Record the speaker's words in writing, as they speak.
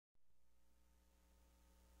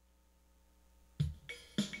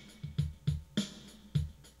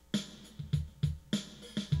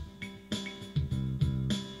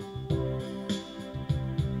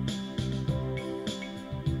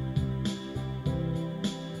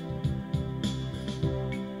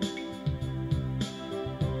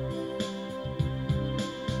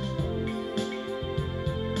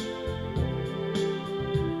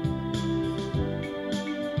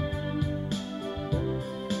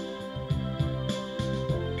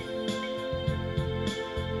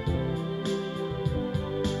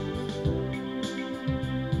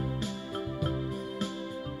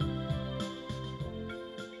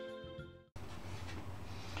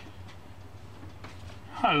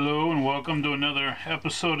Hello and welcome to another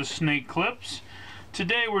episode of Snake Clips.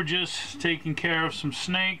 Today we're just taking care of some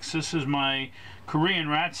snakes. This is my Korean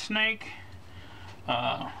rat snake.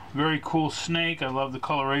 Very cool snake. I love the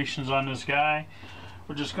colorations on this guy.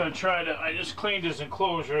 We're just going to try to, I just cleaned his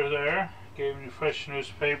enclosure there. Gave him fresh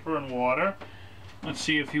newspaper and water. Let's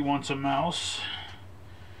see if he wants a mouse.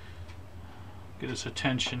 Get his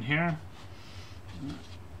attention here.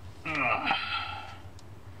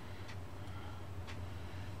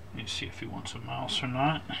 Let me see if he wants a mouse or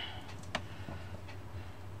not.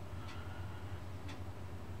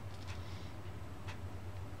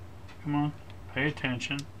 Come on, pay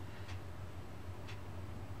attention.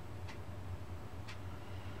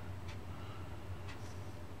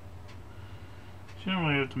 You don't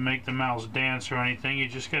really have to make the mouse dance or anything. You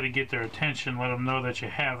just got to get their attention, let them know that you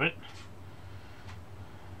have it.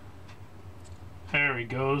 There he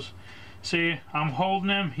goes. See, I'm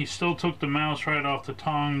holding him. He still took the mouse right off the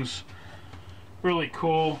tongs. Really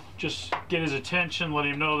cool. Just get his attention, let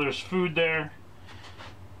him know there's food there,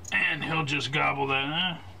 and he'll just gobble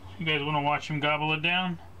that. You guys want to watch him gobble it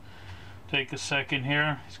down? Take a second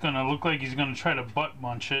here. He's going to look like he's going to try to butt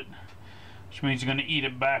munch it, which means he's going to eat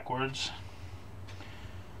it backwards.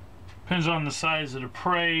 Depends on the size of the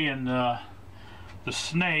prey and the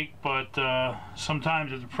snake, but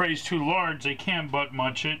sometimes if the prey is too large, they can't butt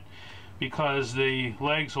munch it because the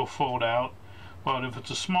legs will fold out. But if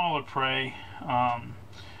it's a smaller prey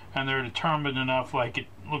and they're determined enough, like it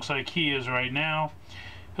looks like he is right now,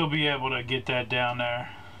 he'll be able to get that down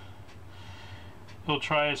there. He'll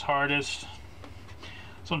try his hardest.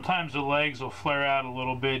 Sometimes the legs will flare out a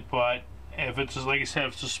little bit, but if it's, like I said,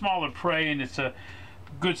 if it's a smaller prey and it's a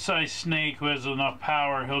good sized snake who has enough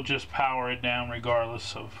power, he'll just power it down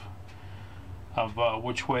regardless of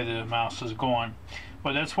which way the mouse is going.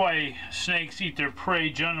 But that's why snakes eat their prey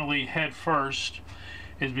generally head first,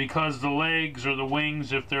 is because the legs or the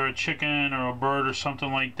wings, if they're a chicken or a bird or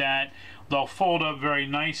something like that, they'll fold up very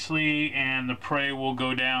nicely and the prey will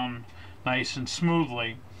go down nice and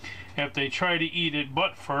smoothly. If they try to eat it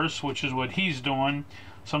butt first, which is what he's doing,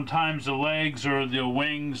 sometimes the legs or the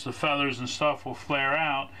wings, the feathers and stuff will flare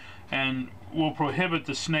out and will prohibit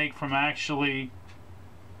the snake from actually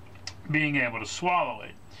being able to swallow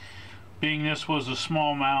it. Being this was a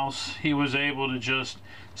small mouse, he was able to just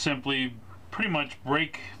simply pretty much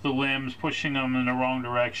break the limbs, pushing them in the wrong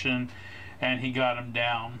direction, and he got him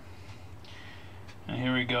down. And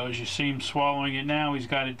here he goes. You see him swallowing it now. He's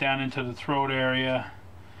got it down into the throat area,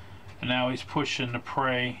 and now he's pushing the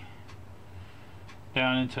prey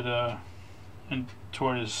down into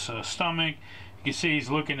toward his stomach. You can see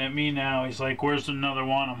he's looking at me now. He's like, where's another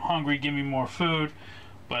one? I'm hungry, give me more food.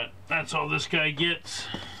 But that's all this guy gets.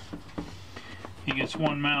 He gets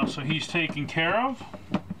one mouse, so he's taken care of.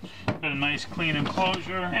 Got a nice clean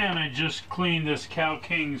enclosure, and I just cleaned this Cow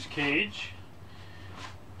King's cage.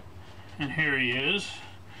 And here he is.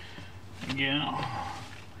 Again, I'll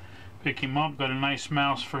pick him up. Got a nice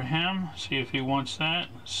mouse for him. See if he wants that.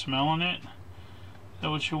 Smelling it. Is that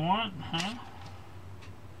what you want? Huh?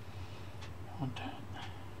 Want that?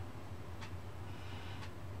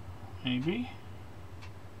 Maybe?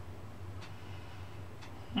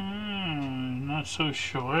 Not so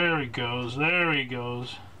sure. There he goes. There he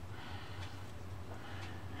goes.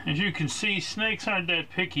 As you can see, snakes aren't that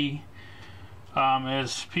picky.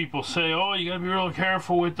 As people say, oh, you gotta be real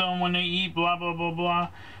careful with them when they eat, blah, blah, blah, blah.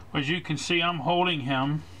 As you can see, I'm holding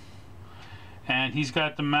him, and he's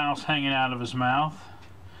got the mouse hanging out of his mouth.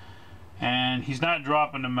 And he's not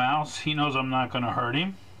dropping the mouse. He knows I'm not going to hurt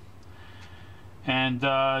him. And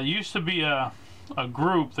used to be a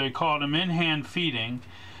group, they called them in-hand feeding,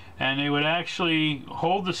 and they would actually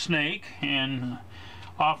hold the snake and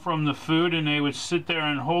offer him the food, and they would sit there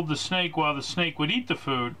and hold the snake while the snake would eat the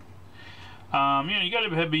food. You know, you got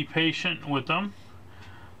to be patient with them,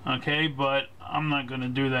 okay, but I'm not going to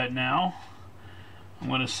do that now. I'm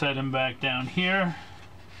going to set him back down here,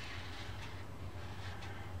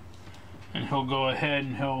 and he'll go ahead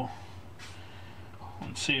and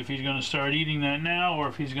let's see if he's going to start eating that now or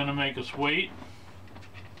if he's going to make us wait.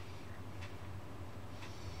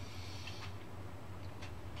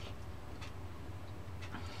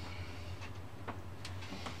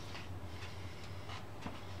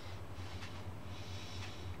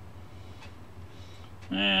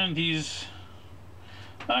 And he's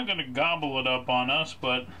not going to gobble it up on us,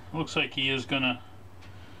 but looks like he is going to.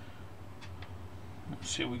 Let's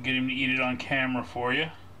see if we can get him to eat it on camera for you.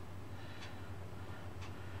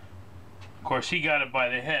 Of course, he got it by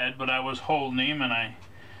the head, but I was holding him and I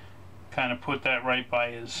kind of put that right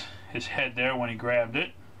by his head there when he grabbed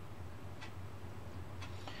it.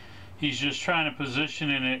 He's just trying to position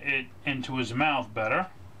it into his mouth better.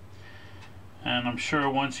 And I'm sure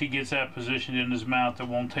once he gets that positioned in his mouth, it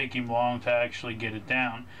won't take him long to actually get it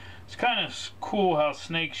down. It's kind of cool how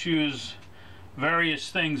snakes use various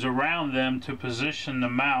things around them to position the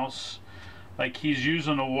mouse. Like he's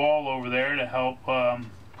using a wall over there to help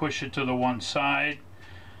push it to the one side.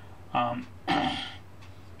 Trying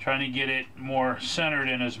to get it more centered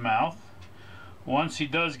in his mouth. Once he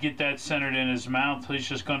does get that centered in his mouth, he's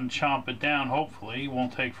just going to chomp it down. Hopefully, it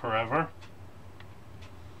won't take forever.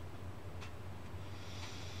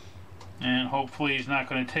 And hopefully he's not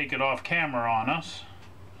going to take it off camera on us.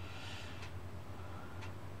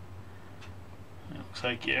 It looks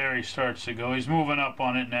like there he starts to go. He's moving up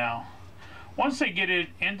on it now. Once they get it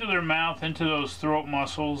into their mouth, into those throat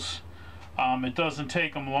muscles, it doesn't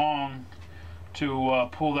take them long to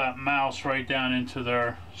pull that mouse right down into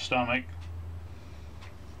their stomach.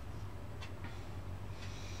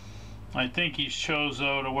 I think he's chose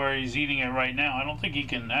though to where he's eating it right now. I don't think he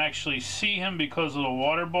can actually see him because of the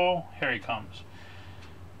water bowl. Here he comes.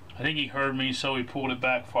 I think he heard me, so he pulled it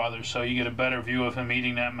back farther so you get a better view of him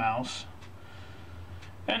eating that mouse.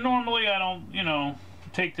 And normally I don't, you know,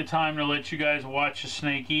 take the time to let you guys watch a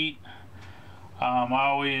snake eat. I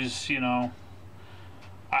always, you know,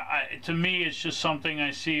 to me it's just something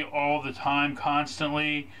I see all the time,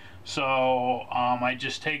 constantly. So I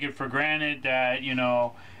just take it for granted that, you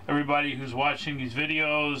know, everybody who's watching these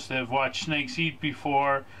videos, they've watched snakes eat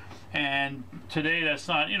before. And today that's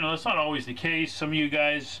not, you know, that's not always the case. Some of you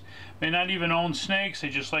guys may not even own snakes, they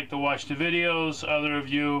just like to watch the videos. Other of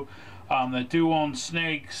you that do own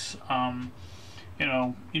snakes, you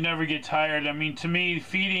know, you never get tired. I mean, to me,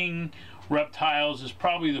 feeding reptiles is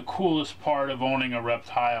probably the coolest part of owning a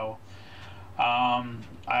reptile. I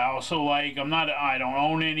also like, I don't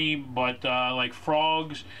own any, but like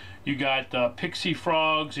frogs. You got pixie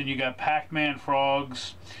frogs and you got Pac-Man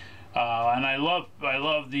frogs. And I love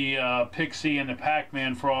the pixie and the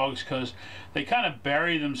Pac-Man frogs because they kind of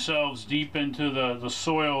bury themselves deep into the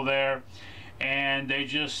soil there, and they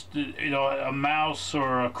just, you know, a mouse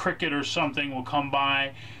or a cricket or something will come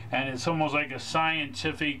by, and it's almost like a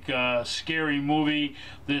scientific scary movie.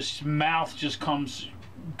 This mouth just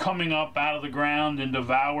coming up out of the ground and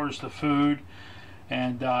devours the food,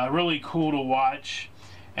 and really cool to watch.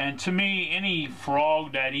 And to me, any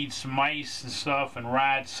frog that eats mice and stuff and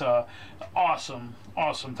rats, awesome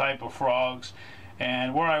type of frogs.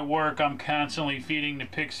 And where I work, I'm constantly feeding the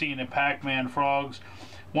pixie and the Pac-Man frogs.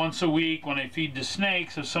 Once a week when I feed the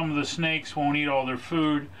snakes, if some of the snakes won't eat all their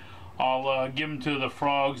food, I'll give them to the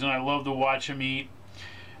frogs, and I love to watch them eat.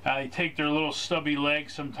 I take their little stubby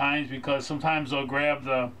legs sometimes, because sometimes they'll grab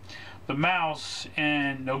the mouse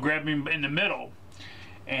and they'll grab him in the middle.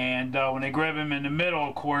 And when they grab him in the middle,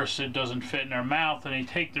 of course, it doesn't fit in their mouth, and they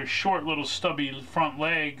take their short little stubby front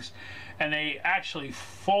legs and they actually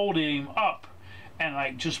fold him up and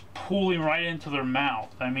like just pull him right into their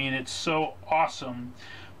mouth. I mean, it's so awesome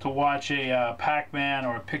to watch a Pac-Man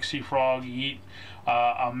or a pixie frog eat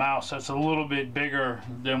a mouse that's a little bit bigger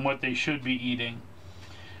than what they should be eating.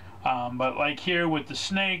 But like here with the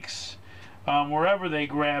snakes, wherever they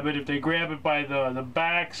grab it, if they grab it by the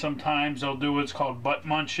back, sometimes they'll do what's called butt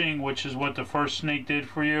munching, which is what the first snake did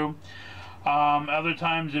for you. Other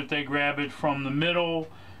times, if they grab it from the middle,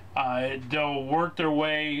 they'll work their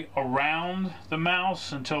way around the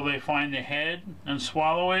mouse until they find the head and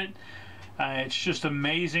swallow it. It's just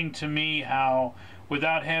amazing to me how,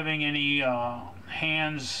 without having any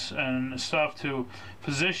hands and stuff to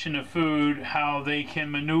position the food, how they can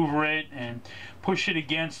maneuver it and push it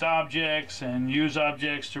against objects and use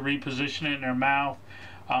objects to reposition it in their mouth,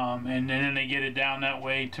 and then they get it down that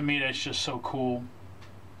way. To me, that's just so cool.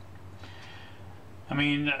 I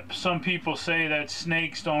mean, some people say that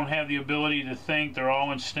snakes don't have the ability to think, they're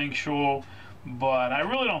all instinctual, but I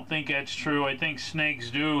really don't think that's true. I think snakes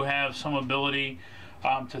do have some ability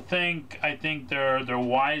to think. I think they're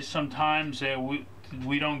wise sometimes, that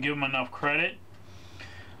we don't give them enough credit.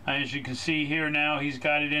 As you can see here now, he's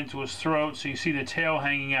got it into his throat, so you see the tail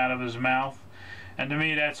hanging out of his mouth. And to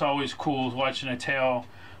me, that's always cool, watching the tail,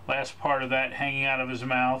 last part of that hanging out of his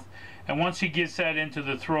mouth. And once he gets that into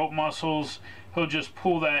the throat muscles, he'll just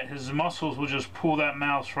pull that, his muscles will just pull that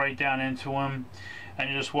mouse right down into him, and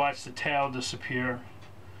you just watch the tail disappear.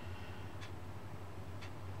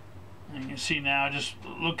 And you can see now, just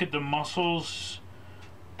look at the muscles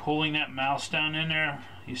pulling that mouse down in there.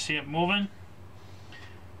 You see it moving?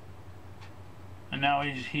 And now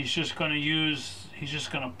he's just going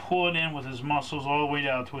to pull it in with his muscles all the way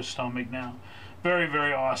down to his stomach now. Very,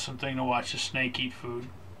 very awesome thing to watch a snake eat food.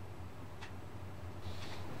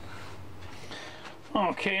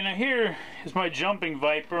 Okay, now here is my jumping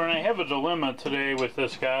viper, and I have a dilemma today with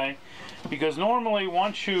this guy, because normally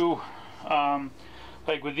once you,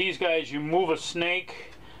 like with these guys, you move a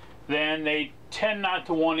snake, then they tend not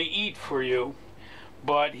to want to eat for you.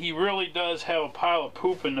 But he really does have a pile of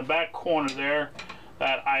poop in the back corner there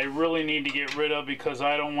that I really need to get rid of because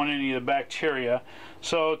I don't want any of the bacteria.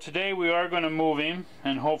 So today we are going to move him,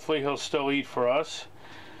 and hopefully he'll still eat for us.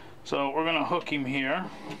 So we're going to hook him here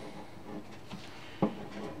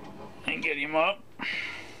and get him up.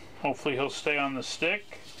 Hopefully he'll stay on the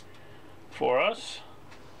stick for us.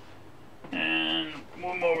 And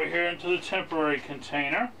move him over here into the temporary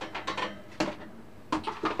container.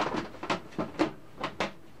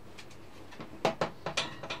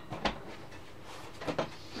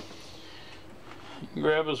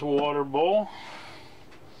 Grab his water bowl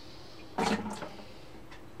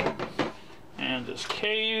and his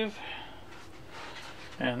cave.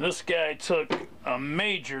 And this guy took a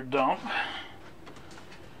major dump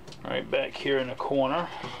right back here in the corner.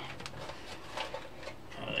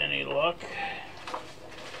 Not any luck.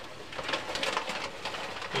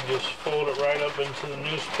 You just fold it right up into the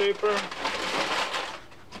newspaper.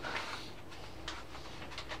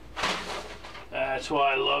 That's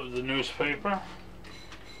why I love the newspaper.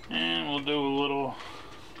 And we'll do a little,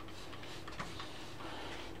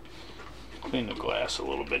 clean the glass a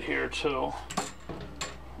little bit here too.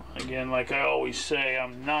 Again, like I always say,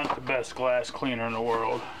 I'm not the best glass cleaner in the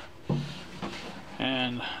world.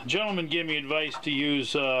 And gentlemen give me advice to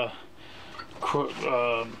use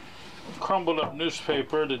crumbled up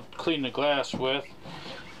newspaper to clean the glass with.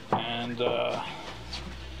 And I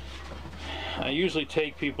usually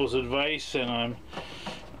take people's advice, and I'm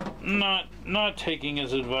not taking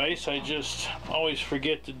his advice. I just always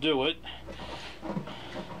forget to do it.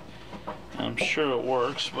 I'm sure it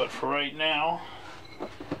works, but for right now,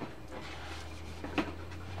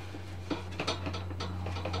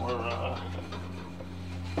 we're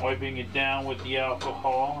wiping it down with the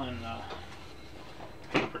alcohol and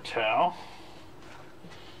paper towel.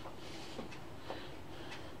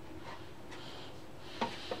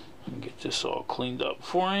 And get this all cleaned up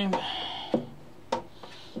for him.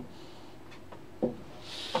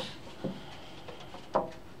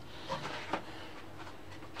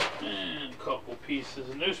 And a couple pieces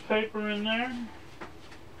of newspaper in there.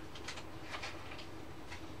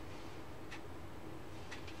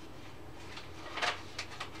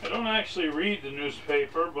 I don't actually read the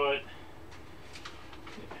newspaper, but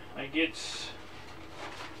I get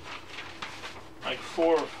like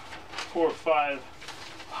four or five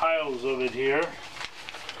piles of it here,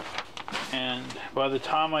 and by the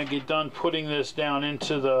time I get done putting this down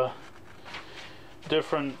into the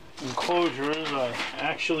different enclosures, I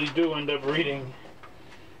actually do end up reading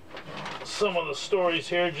some of the stories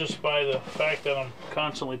here just by the fact that I'm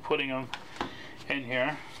constantly putting them in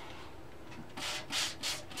here.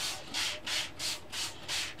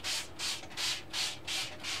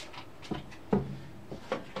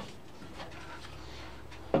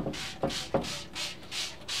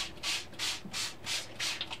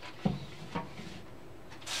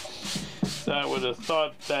 I would have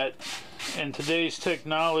thought that in today's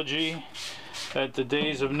technology that the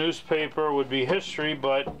days of newspaper would be history,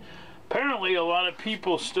 but apparently a lot of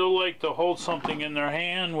people still like to hold something in their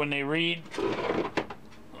hand when they read.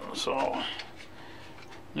 So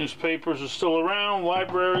newspapers are still around,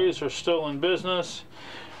 libraries are still in business,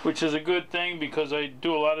 which is a good thing because I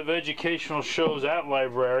do a lot of educational shows at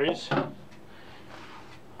libraries.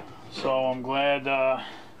 So I'm glad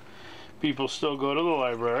people still go to the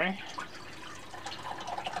library.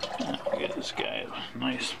 Get this guy a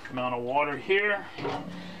nice amount of water here,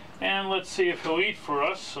 and let's see if he'll eat for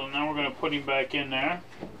us. So now we're going to put him back in there.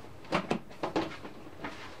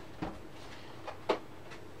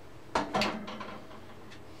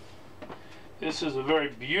 This is a very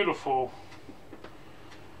beautiful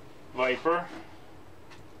viper.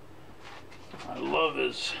 I love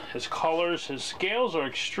his colors. His scales are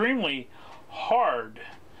extremely hard.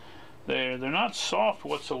 They're not soft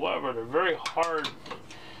whatsoever. They're very hard.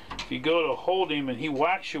 If you go to hold him and he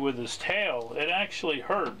whacks you with his tail, it actually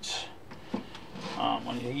hurts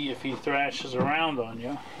if he thrashes around on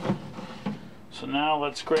you. So now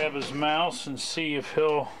let's grab his mouse and see if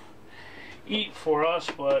he'll eat for us,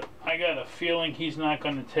 but I got a feeling he's not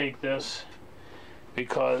going to take this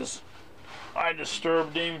because I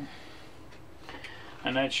disturbed him,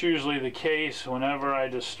 and that's usually the case. Whenever I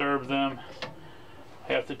disturb them,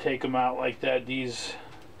 I have to take them out like that. These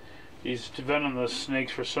venomous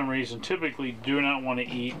snakes, for some reason, typically do not want to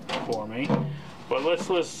eat for me. But let's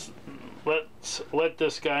let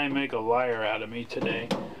this guy make a liar out of me today.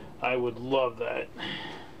 I would love that.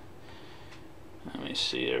 Let me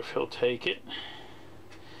see if he'll take it.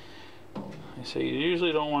 I say you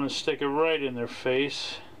usually don't want to stick it right in their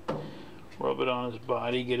face. Rub it on his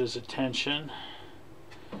body, get his attention.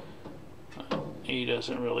 He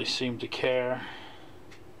doesn't really seem to care.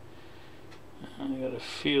 I got a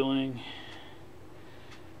feeling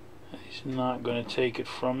that he's not going to take it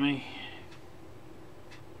from me.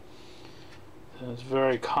 It's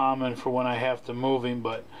very common for when I have to move him,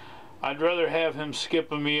 but I'd rather have him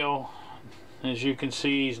skip a meal. As you can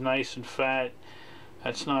see, he's nice and fat.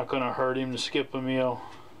 That's not going to hurt him to skip a meal.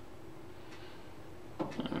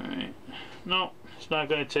 Alright. No, it's not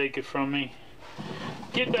going to take it from me.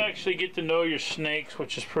 Actually get to know your snakes,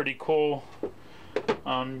 which is pretty cool.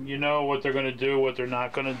 You know what they're going to do, what they're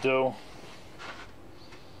not going to do.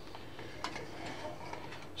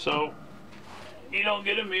 So, you don't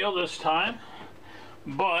get a meal this time,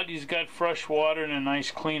 but he's got fresh water and a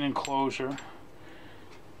nice clean enclosure,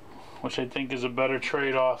 which I think is a better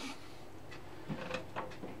trade-off,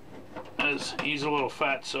 as he's a little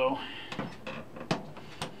fat. So,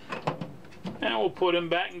 and we'll put him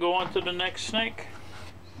back and go on to the next snake.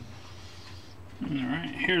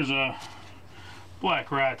 Alright, here's a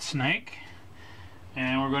black rat snake,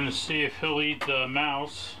 and we're going to see if he'll eat the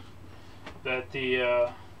mouse that the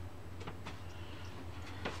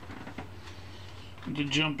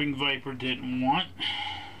jumping viper didn't want.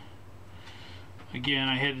 Again,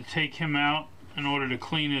 I had to take him out in order to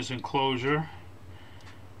clean his enclosure.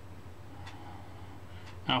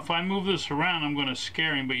 Now if I move this around, I'm going to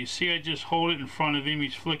scare him, but you see I just hold it in front of him.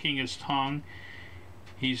 He's flicking his tongue.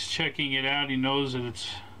 He's checking it out. He knows that it's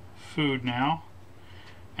food now.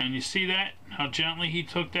 And you see that? How gently he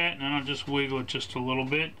took that? And then I'll just wiggle it just a little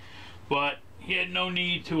bit. But he had no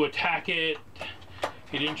need to attack it.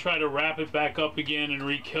 He didn't try to wrap it back up again and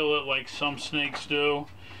re-kill it like some snakes do.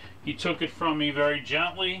 He took it from me very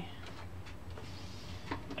gently.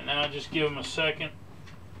 And now just give him a second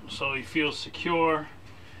so he feels secure.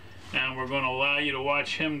 And we're going to allow you to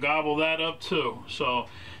watch him gobble that up too. So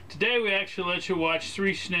today we actually let you watch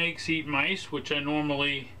 3 snakes eat mice, which I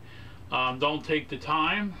normally don't take the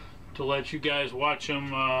time to let you guys watch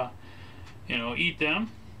them eat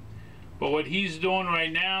them. But what he's doing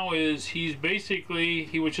right now is he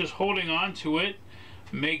was just holding on to it,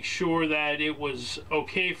 make sure that it was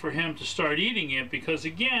okay for him to start eating it, because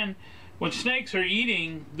again, when snakes are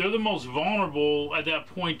eating, they're the most vulnerable at that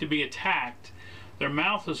point to be attacked. Their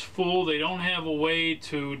mouth is full, they don't have a way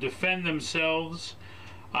to defend themselves,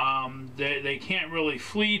 they can't really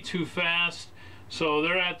flee too fast, so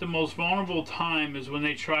they're at the most vulnerable time is when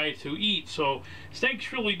they try to eat. So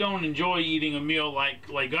snakes really don't enjoy eating a meal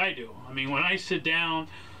like I do. I mean, when I sit down,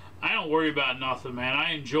 I don't worry about nothing, man.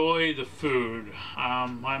 I enjoy the food.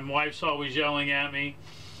 My wife's always yelling at me.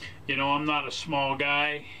 You know, I'm not a small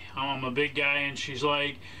guy, I'm a big guy, and she's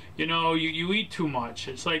like, you know, you eat too much.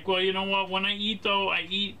 It's like, well, you know what, when I eat though, I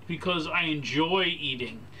eat because I enjoy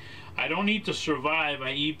eating. I don't eat to survive,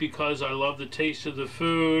 I eat because I love the taste of the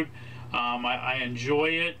food. I enjoy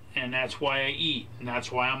it, and that's why I eat, and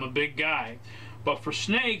that's why I'm a big guy. But for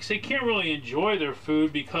snakes, they can't really enjoy their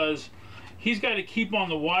food because he's got to keep on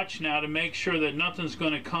the watch now to make sure that nothing's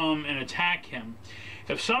going to come and attack him.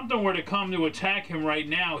 If something were to come to attack him right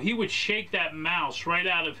now, he would shake that mouse right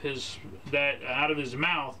out of his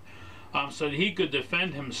mouth so that he could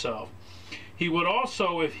defend himself. He would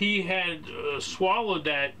also, if he had swallowed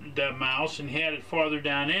that mouse and had it farther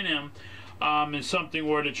down in him, and something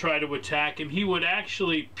were to try to attack him, he would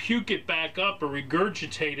actually puke it back up or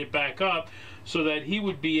regurgitate it back up so that he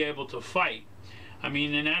would be able to fight. I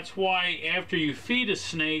mean, and that's why after you feed a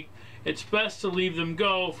snake, it's best to leave them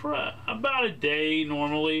go for about a day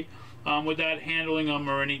normally without handling them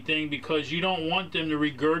or anything, because you don't want them to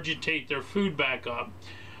regurgitate their food back up.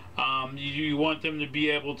 You want them to be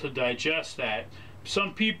able to digest that.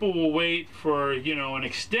 Some people will wait for, you know, an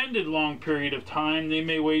extended long period of time. They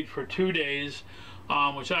may wait for 2 days,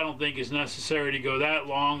 which I don't think is necessary to go that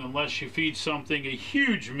long unless you feed something a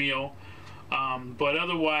huge meal. But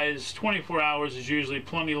otherwise, 24 hours is usually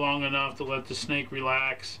plenty long enough to let the snake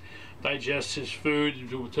relax, digest his food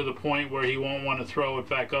to the point where he won't want to throw it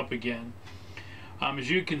back up again. As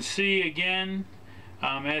you can see again,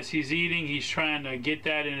 as he's eating, he's trying to get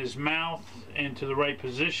that in his mouth into the right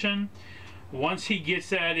position. Once he gets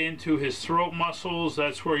that into his throat muscles,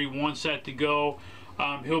 that's where he wants that to go.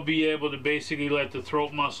 He'll be able to basically let the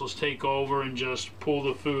throat muscles take over and just pull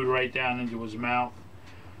the food right down into his mouth.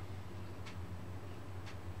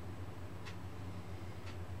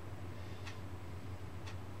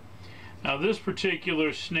 Now this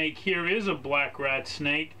particular snake here is a black rat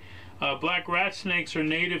snake. Black rat snakes are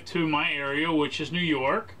native to my area, which is New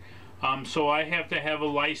York, so I have to have a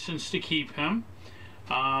license to keep him.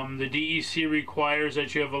 The DEC requires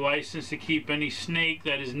that you have a license to keep any snake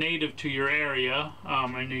that is native to your area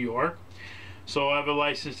in New York. So I have a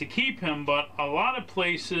license to keep him, but a lot of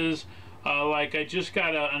places, like I just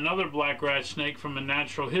got another black rat snake from a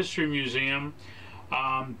natural history museum,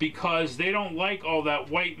 because they don't like all that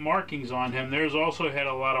white markings on him. Theirs also had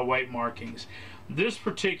a lot of white markings. This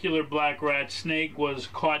particular black rat snake was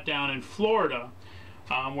caught down in Florida,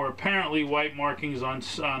 where apparently white markings on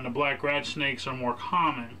the black rat snakes are more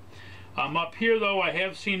common. Up here though, I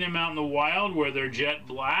have seen them out in the wild where they're jet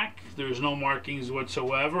black. There's no markings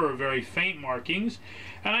whatsoever, or very faint markings.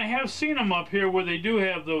 And I have seen them up here where they do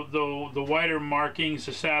have the whiter markings,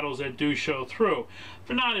 the saddles that do show through.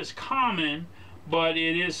 They're not as common, but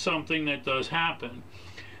it is something that does happen.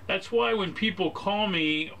 That's why when people call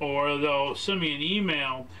me or they'll send me an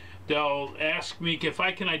email, they'll ask me if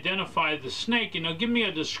I can identify the snake, and they'll give me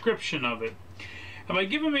a description of it. And by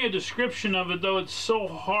giving me a description of it, though, it's so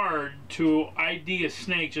hard to ID a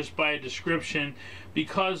snake just by a description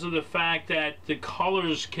because of the fact that the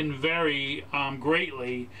colors can vary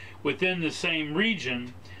greatly within the same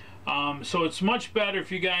region. So it's much better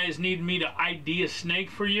if you guys need me to ID a snake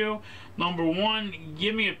for you. Number one,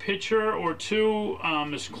 give me a picture or two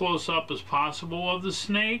as close up as possible of the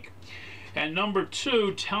snake. And number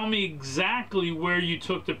two, tell me exactly where you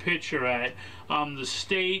took the picture at, the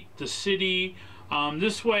state, the city.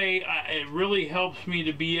 This way, it really helps me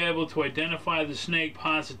to be able to identify the snake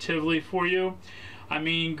positively for you. I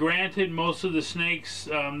mean, granted, most of the snakes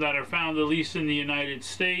that are found, at least in the United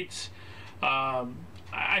States,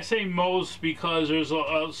 I say most because there's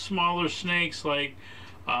smaller snakes like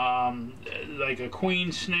a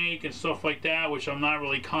queen snake and stuff like that, which I'm not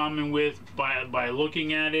really common with by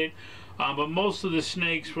looking at it. But most of the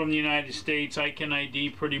snakes from the United States I can ID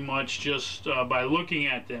pretty much just by looking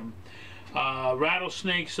at them.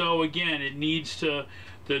 Rattlesnakes, though, again, it needs to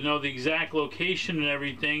know the exact location and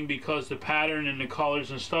everything, because the pattern and the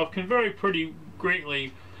colors and stuff can vary pretty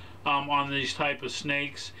greatly on these type of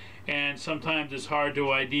snakes, and sometimes it's hard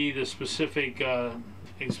to ID the specific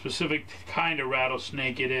kind of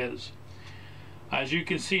rattlesnake it is. As you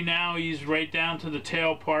can see now, he's right down to the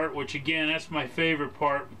tail part, which again, that's my favorite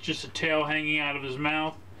part, just a tail hanging out of his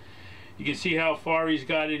mouth. You can see how far he's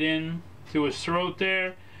got it in to his throat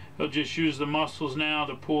there. He'll just use the muscles now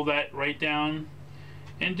to pull that right down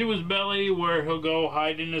into his belly, where he'll go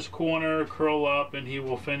hide in this corner, curl up, and he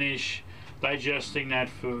will finish digesting that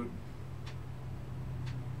food.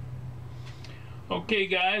 Okay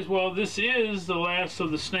guys, well, this is the last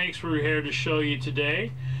of the snakes we're here to show you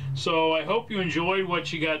today. So I hope you enjoyed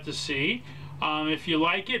what you got to see. If you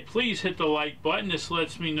like it, please hit the like button. This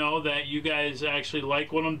lets me know that you guys actually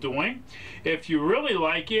like what I'm doing. If you really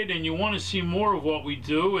like it and you want to see more of what we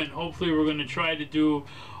do, and hopefully we're going to try to do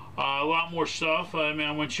a lot more stuff. I mean,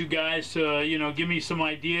 I want you guys to, you know, give me some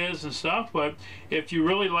ideas and stuff. But if you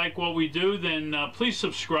really like what we do, then please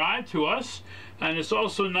subscribe to us. And it's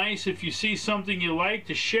also nice if you see something you like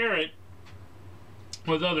to share it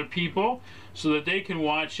with other people so that they can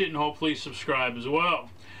watch it and hopefully subscribe as well.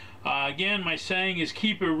 Again, my saying is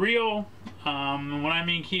keep it real. When I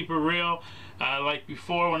mean keep it real, like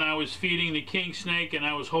before when I was feeding the king snake and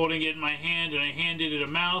I was holding it in my hand and I handed it a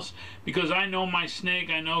mouse, because I know my snake,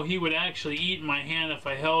 I know he would actually eat in my hand if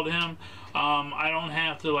I held him. I don't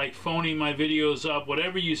have to like phony my videos up.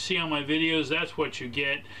 Whatever you see on my videos, that's what you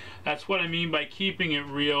get. That's what I mean by keeping it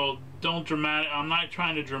real. I'm not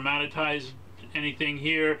trying to dramatize anything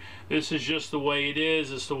here. This is just the way it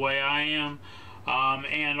is. It's the way I am.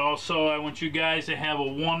 And also I want you guys to have a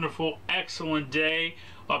wonderful, excellent day.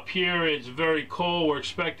 Up here it's very cold. We're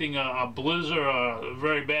expecting a blizzard, a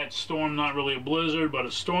very bad storm, not really a blizzard, but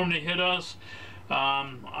a storm to hit us.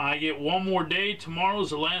 I get one more day.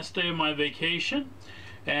 Tomorrow's the last day of my vacation,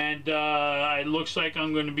 and it looks like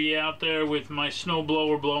I'm going to be out there with my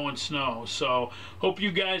snowblower blowing snow. So hope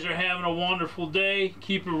you guys are having a wonderful day.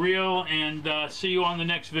 Keep it real, and see you on the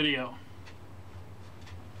next video.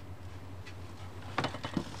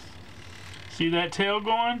 See that tail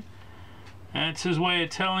going? That's his way of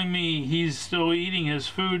telling me he's still eating his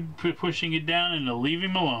food, pushing it down, and to leave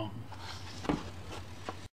him alone.